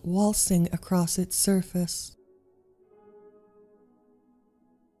frost waltzing across its surface.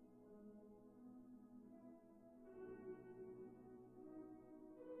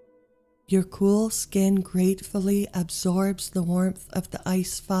 Your cool skin gratefully absorbs the warmth of the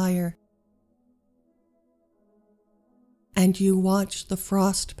ice fire, and you watch the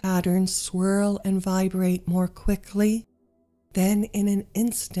frost patterns swirl and vibrate more quickly. Then in an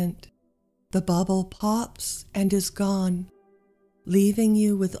instant, the bubble pops and is gone, leaving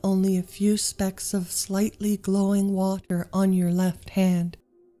you with only a few specks of slightly glowing water on your left hand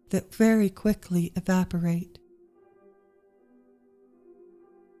that very quickly evaporate.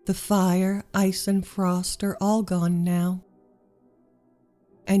 The fire, ice, and frost are all gone now,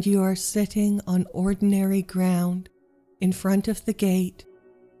 and you are sitting on ordinary ground in front of the gate,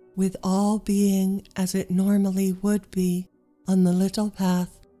 with all being as it normally would be on the little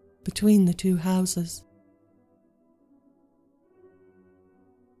path between the two houses.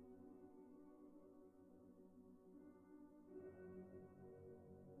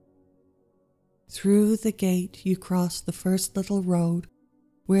 Through the gate you cross the first little road,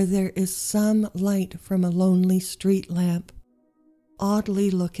 where there is some light from a lonely street lamp, oddly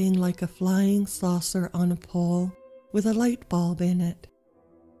looking like a flying saucer on a pole with a light bulb in it.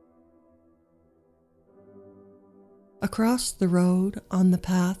 Across the road, on the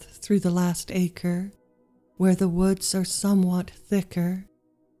path through the last acre, where the woods are somewhat thicker,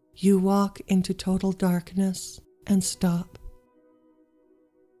 you walk into total darkness and stop.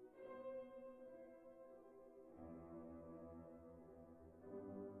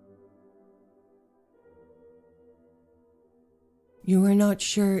 You are not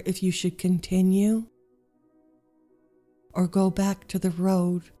sure if you should continue or go back to the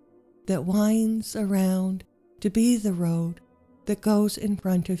road that winds around to be the road that goes in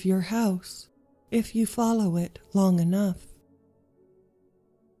front of your house if you follow it long enough.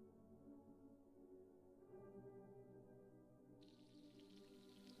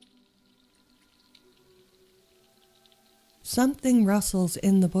 Something rustles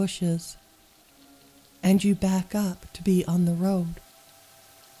in the bushes, and you back up to be on the road.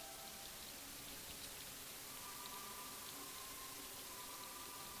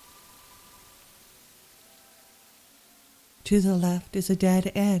 To the left is a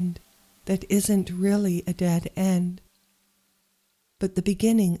dead end that isn't really a dead end, but the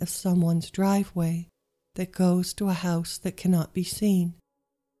beginning of someone's driveway that goes to a house that cannot be seen.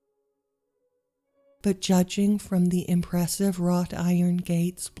 But judging from the impressive wrought iron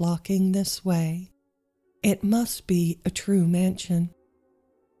gates blocking this way, it must be a true mansion.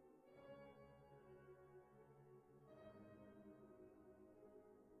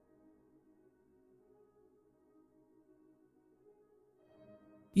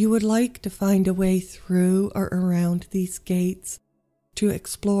 You would like to find a way through or around these gates to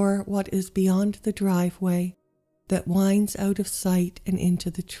explore what is beyond the driveway that winds out of sight and into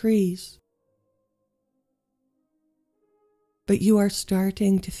the trees. But you are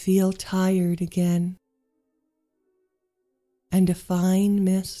starting to feel tired again, and a fine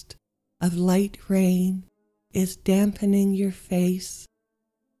mist of light rain is dampening your face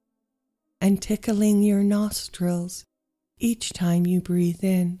and tickling your nostrils each time you breathe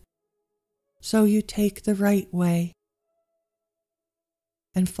in. So you take the right way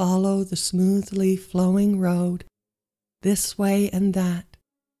and follow the smoothly flowing road this way and that,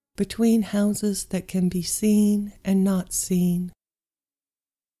 between houses that can be seen and not seen.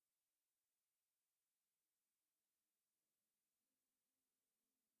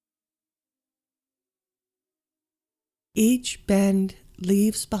 Each bend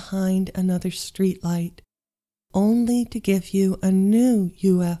leaves behind another streetlight, only to give you a new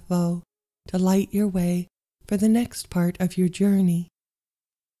UFO to light your way for the next part of your journey.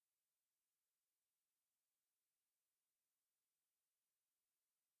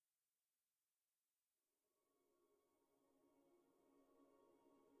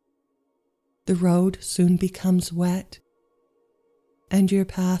 The road soon becomes wet, and your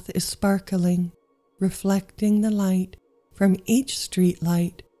path is sparkling, reflecting the light from each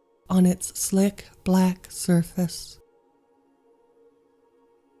streetlight on its slick black surface.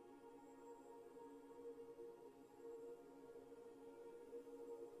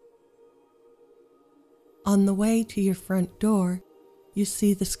 On the way to your front door, you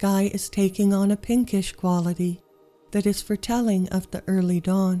see the sky is taking on a pinkish quality that is foretelling of the early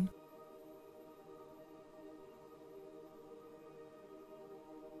dawn.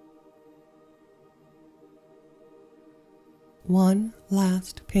 One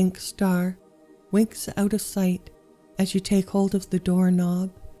last pink star winks out of sight as you take hold of the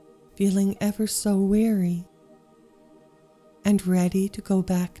doorknob, feeling ever so weary and ready to go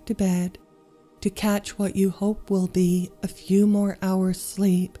back to bed to catch what you hope will be a few more hours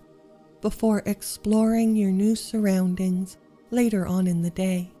sleep before exploring your new surroundings later on in the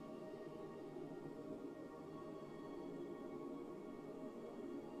day.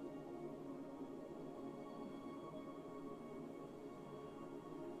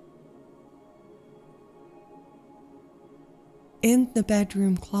 In the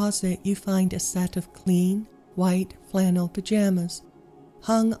bedroom closet, you find a set of clean, white flannel pajamas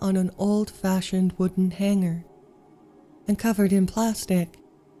hung on an old-fashioned wooden hanger and covered in plastic,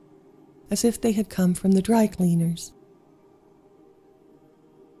 as if they had come from the dry cleaners.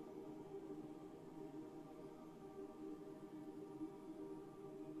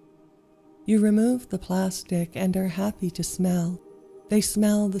 You remove the plastic and are happy to smell. They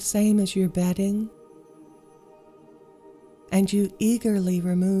smell the same as your bedding, and you eagerly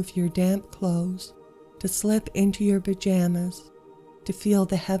remove your damp clothes to slip into your pajamas to feel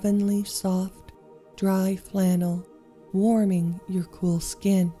the heavenly, soft, dry flannel warming your cool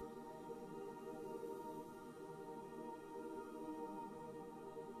skin.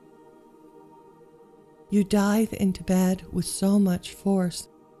 You dive into bed with so much force,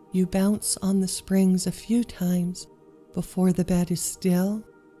 you bounce on the springs a few times before the bed is still,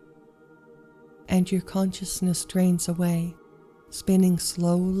 and your consciousness drains away, spinning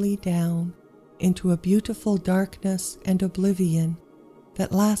slowly down into a beautiful darkness and oblivion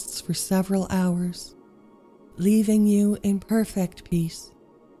that lasts for several hours, leaving you in perfect peace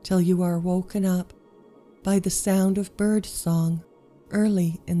till you are woken up by the sound of bird song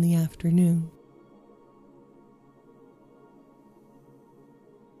early in the afternoon.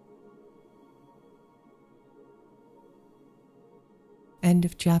 End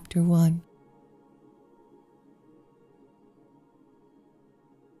of chapter 1.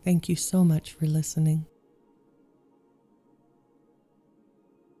 Thank you so much for listening.